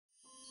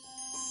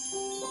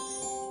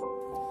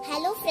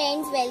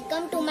friends,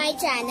 welcome to my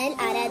channel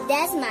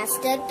Aaradhya's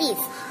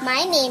Masterpiece.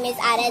 My name is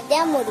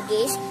Aaradhya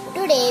Murgesh.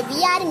 Today we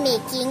are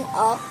making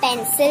a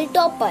pencil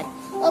topper.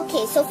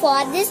 Okay, so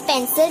for this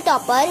pencil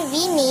topper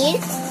we need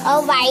a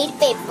white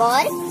paper,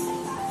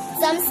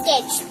 some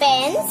sketch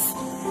pens,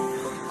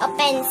 a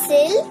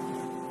pencil,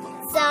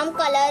 some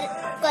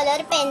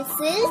color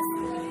pencils,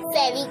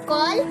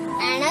 Fevicol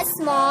and a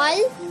small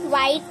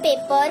white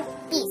paper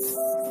piece.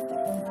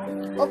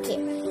 Okay.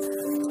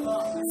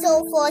 So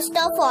first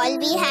of all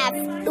we have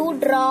to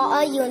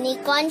draw a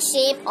unicorn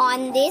shape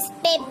on this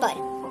paper.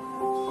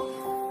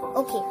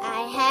 Okay,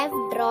 I have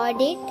drawn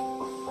it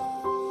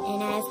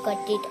and I have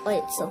cut it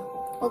also.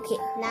 Okay,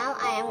 now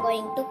I am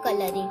going to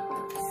color it.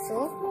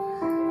 So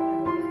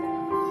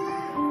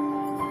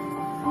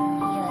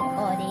here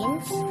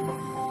orange,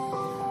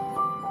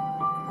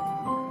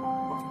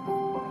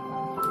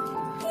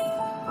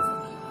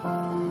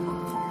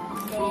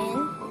 then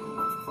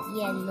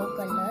yellow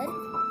color,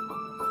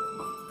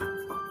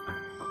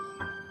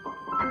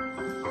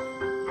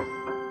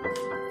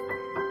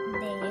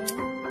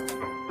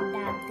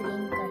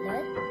 green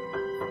color,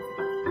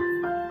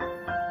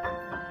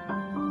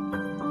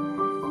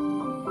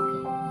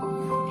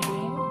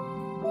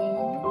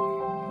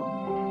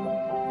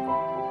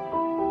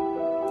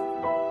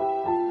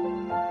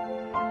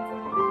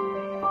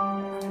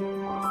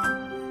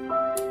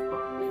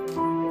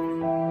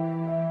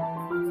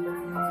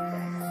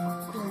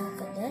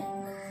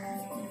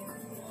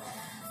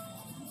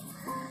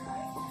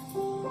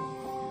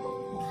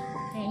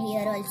 and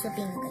here also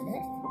pink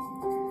color.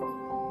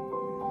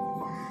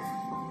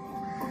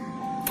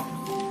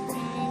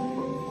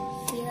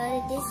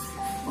 This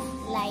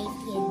light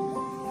yellow.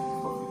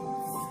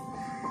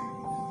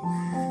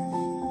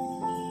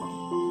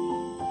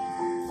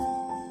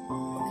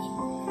 Okay.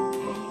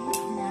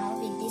 And now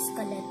with this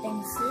color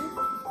pencil,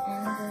 I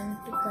am going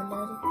to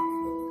color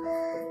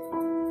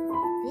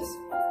this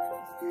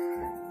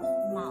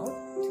mouth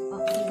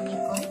of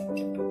unicorn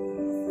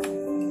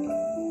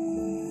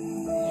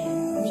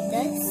with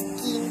the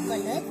skin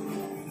color.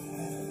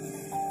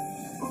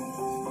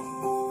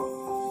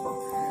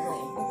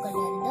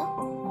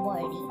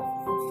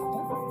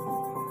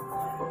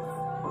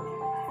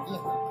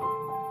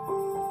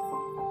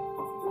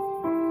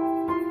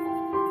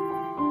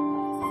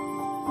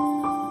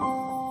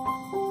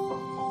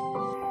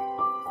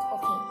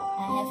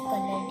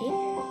 Colored it,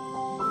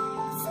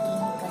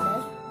 skin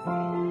color,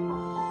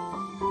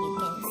 you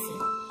can see.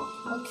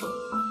 Okay,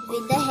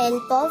 with the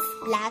help of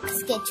black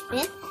sketch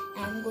pen, I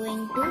am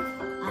going to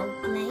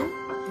outline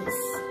this.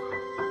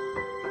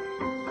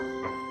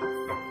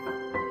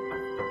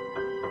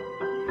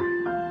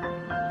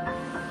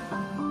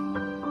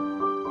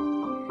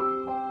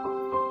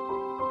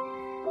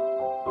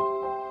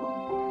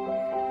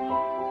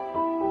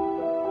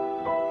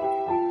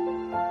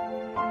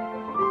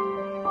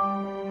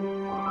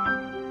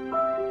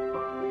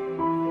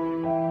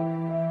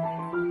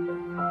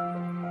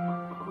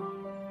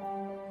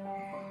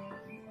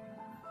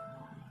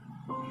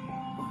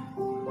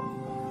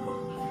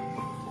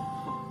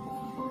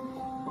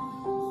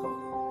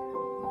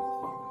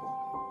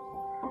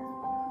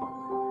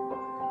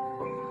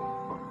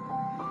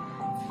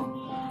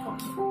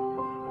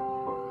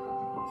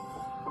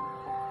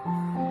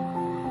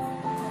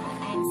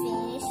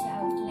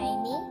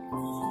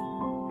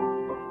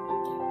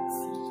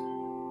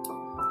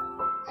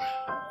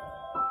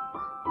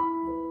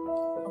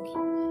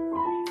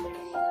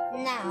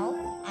 Now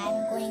I am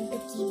going to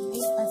keep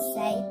this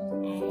aside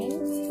and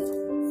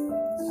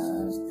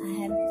I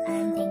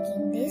am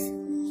taking this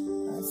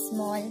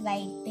small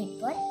white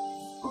paper.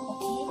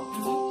 Okay,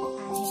 and I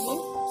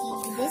will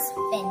keep this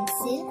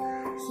pencil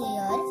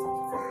here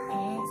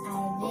and I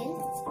will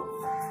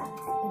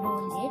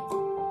roll it.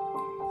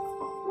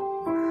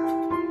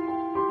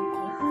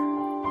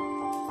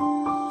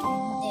 Okay,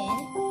 and then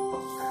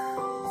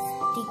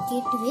stick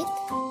it with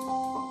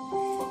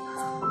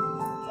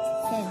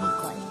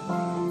Fevicol.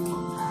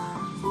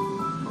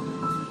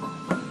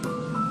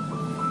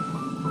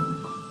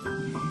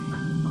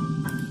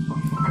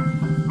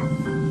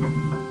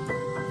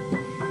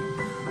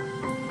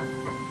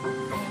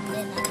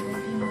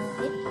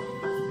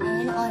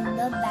 On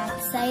the back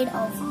side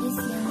of this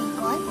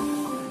unicorn,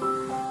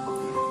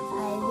 I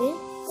will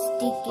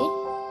stick it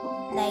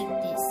like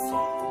this.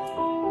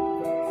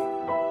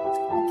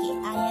 Okay,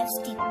 I have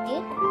sticked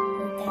it,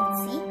 you can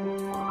see.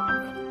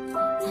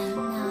 And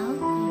now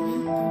we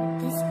will put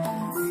this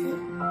pencil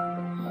here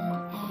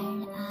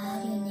and our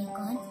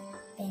unicorn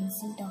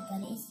pencil topper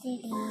is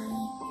ready.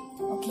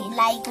 Okay,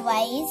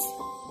 likewise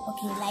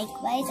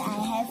I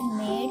have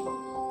made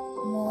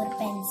more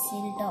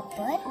pencil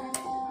topper.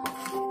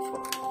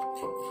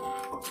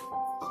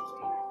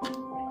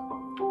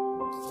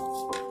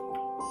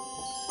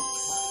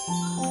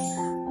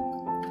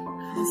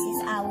 This is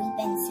owl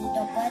pencil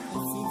topper,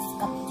 this is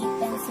cupcake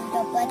pencil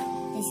topper,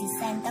 this is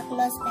Santa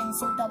Claus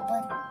pencil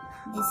topper,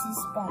 this is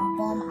pom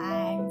pom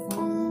and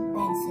wool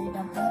pencil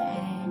topper,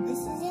 and this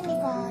is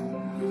unicorn.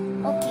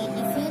 Okay,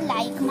 if you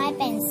like my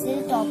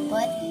pencil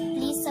topper,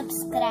 please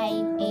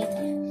subscribe it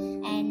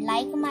and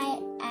like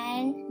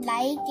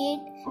it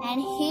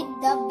and hit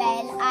the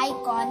bell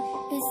icon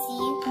to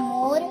see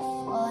more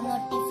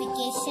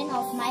notification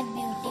of my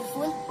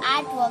beautiful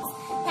artworks.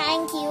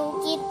 Thank you.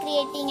 Keep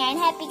creating and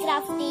happy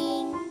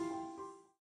crafting.